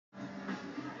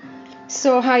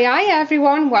So hi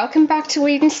everyone, welcome back to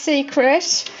Eden's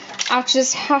Secret. I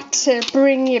just had to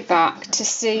bring you back to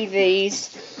see these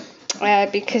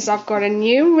because I've got a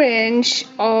new range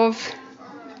of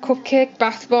cupcake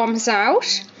bath bombs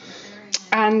out,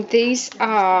 and these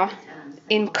are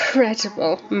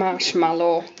incredible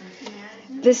marshmallow.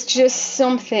 There's just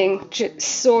something just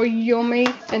so yummy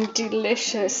and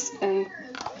delicious and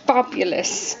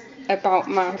fabulous about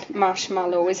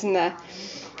marshmallow, isn't there?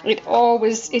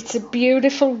 It's a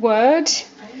beautiful word.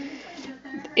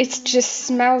 It just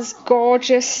smells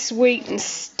gorgeous, sweet and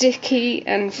sticky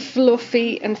and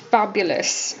fluffy and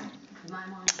fabulous.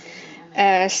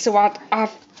 So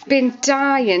I've been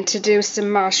dying to do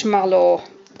some marshmallow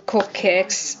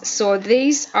cupcakes. So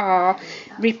these are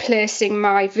replacing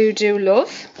my Voodoo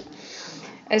Love.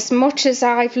 As much as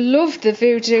I've loved the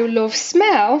Voodoo Love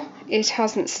smell, it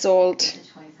hasn't sold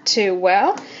too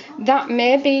well. That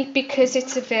may be because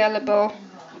it's available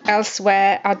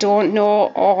elsewhere, I don't know,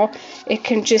 or it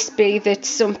can just be that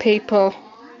some people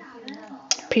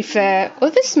prefer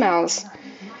other smells.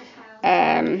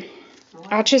 I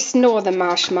just know the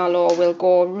marshmallow will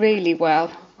go really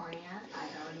well.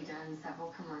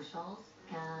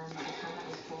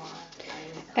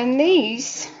 And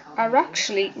these are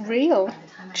actually real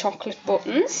chocolate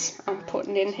buttons I'm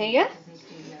putting in here.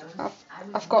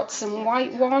 I've got some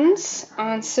white ones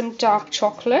and some dark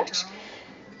chocolate,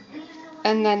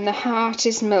 and then the heart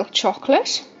is milk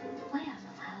chocolate.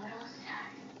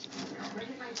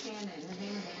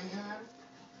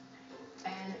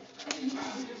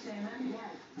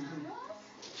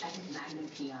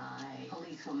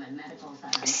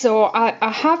 So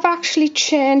I have actually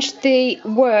changed the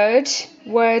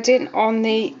wording on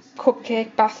the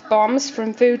cupcake bath bombs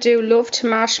from Voodoo Love to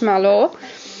Marshmallow.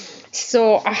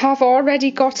 So I have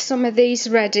already got some of these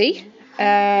ready.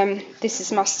 This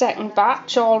is my second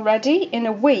batch already in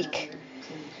a week.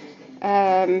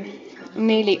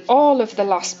 Nearly all of the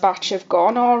last batch have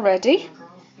gone already.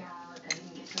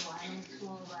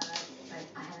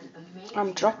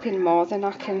 I'm dropping more than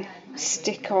I can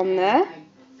stick on there.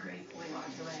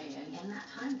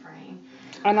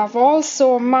 And I've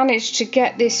also managed to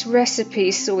get this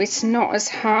recipe so it's not as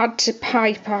hard to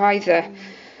pipe either.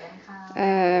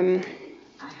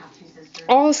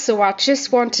 Also, I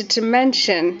just wanted to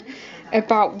mention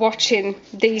about watching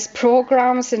these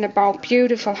programs and about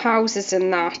beautiful houses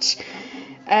and that.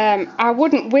 I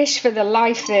wouldn't wish for the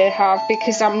life they have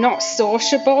because I'm not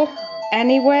sociable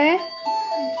anywhere.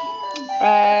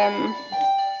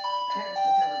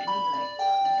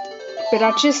 But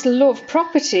I just love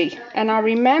property, and I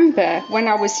remember when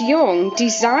I was young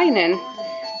designing,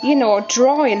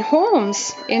 drawing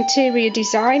homes, interior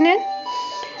designing,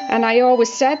 and I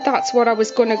always said that's what I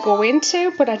was going to go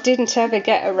into, but I didn't ever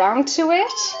get around to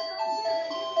it.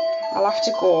 I'll have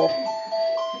to go.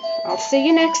 I'll see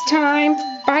you next time.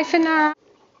 Bye for now.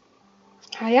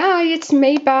 Hi, it's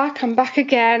me back. I'm back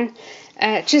again.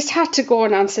 Just had to go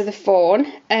and answer the phone.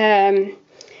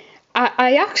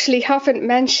 I actually haven't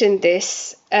mentioned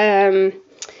this, but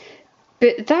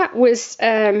that was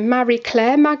Marie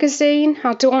Claire magazine.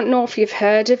 I don't know if you've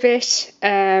heard of it.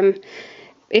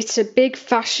 It's a big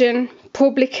fashion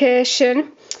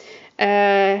publication.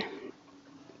 I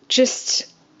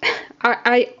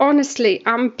honestly,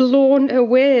 I'm blown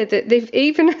away that they've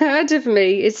even heard of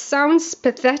me. It sounds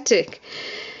pathetic,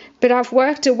 but I've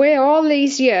worked away all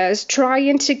these years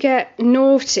trying to get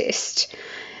noticed.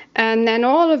 And then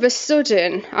all of a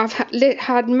sudden, I've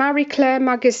had Marie Claire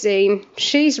magazine.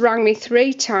 She's rang me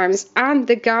 3 times, and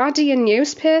the Guardian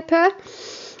newspaper.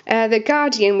 The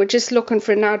Guardian were just looking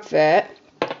for an advert.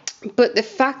 But the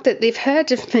fact that they've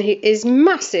heard of me is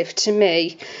massive to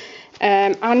me.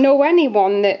 I know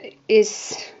anyone that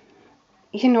is,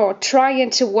 trying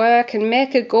to work and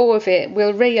make a go of it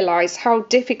will realise how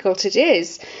difficult it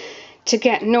is to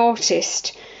get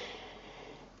noticed.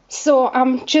 So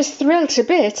I'm just thrilled to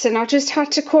bits, and I just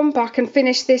had to come back and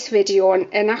finish this video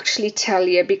and actually tell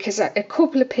you, because a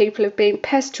couple of people have been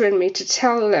pestering me to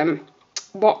tell them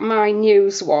what my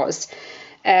news was.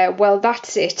 Well,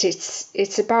 that's it.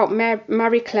 It's about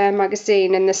Marie Claire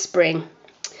magazine in the spring.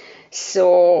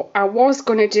 So I was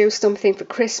going to do something for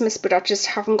Christmas, but I just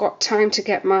haven't got time to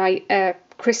get my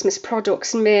Christmas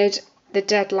products made. The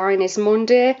deadline is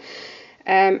Monday,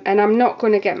 and I'm not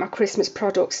going to get my Christmas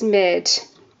products made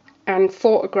and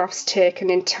photographs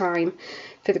taken in time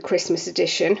for the Christmas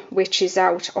edition, which is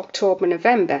out October,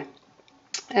 November.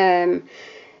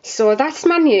 So that's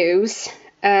my news.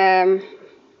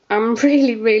 I'm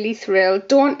really, really thrilled.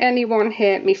 Don't anyone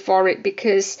hate me for it,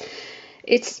 because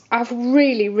I've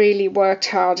really worked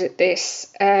hard at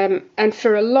this, and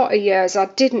for a lot of years I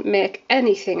didn't make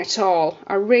anything at all.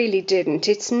 I really didn't.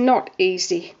 It's not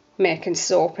easy making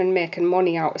soap and making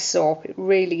money out of soap. It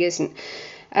really isn't.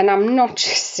 And I'm not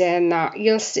just saying that.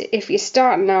 You'll see, if you're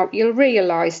starting out, you'll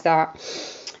realise that.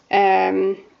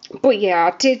 But yeah,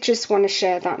 I did just want to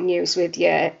share that news with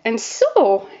you. And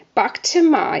so, back to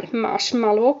my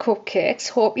marshmallow cupcakes.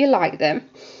 Hope you like them.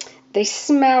 They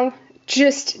smell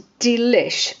just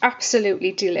delish,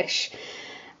 absolutely delish.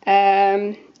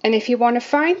 And if you want to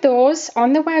find those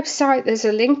on the website, there's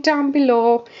a link down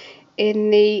below in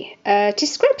the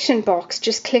description box.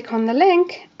 Just click on the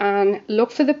link and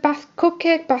look for the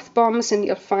cupcake bath bombs and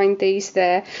you'll find these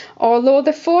there. Although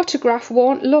the photograph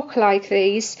won't look like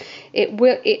these, it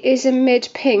is a mid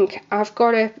pink. I've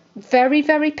got a very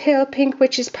pale pink,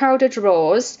 which is powdered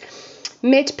rose,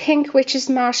 mid pink, which is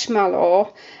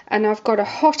marshmallow, and I've got a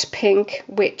hot pink,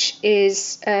 which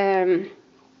is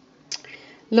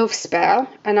love spell,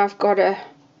 and I've got a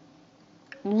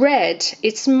red,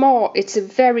 it's a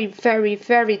very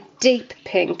deep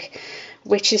pink,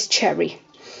 which is cherry.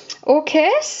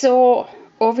 Okay, so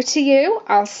over to you.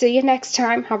 I'll see you next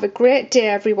time. Have a great day,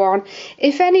 everyone.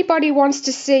 If anybody wants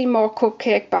to see more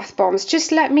cupcake bath bombs,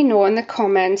 just let me know in the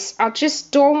comments. I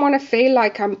just don't want to feel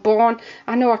like I'm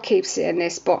I know I keep saying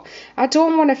this, but I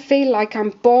don't want to feel like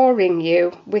I'm boring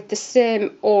you with the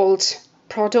same old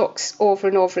products over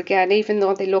and over again, even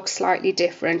though they look slightly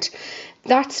different.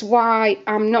 That's why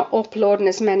I'm not uploading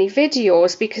as many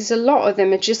videos, because a lot of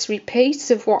them are just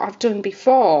repeats of what I've done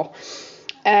before.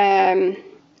 And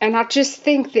I just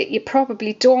think that you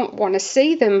probably don't want to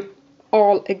see them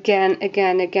all again.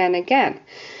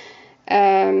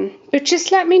 But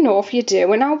just let me know if you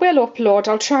do, and I will upload.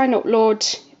 I'll try and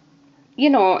upload, you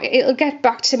know, it'll get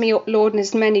back to me uploading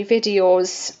as many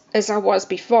videos as I was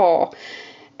before.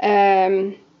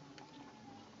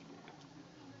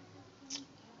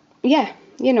 Yeah,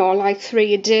 you know, like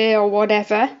 3 a day or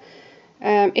whatever.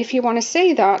 If you want to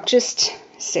see that, just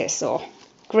say so.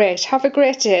 Great. Have a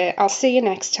great day. I'll see you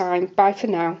next time. Bye for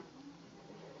now.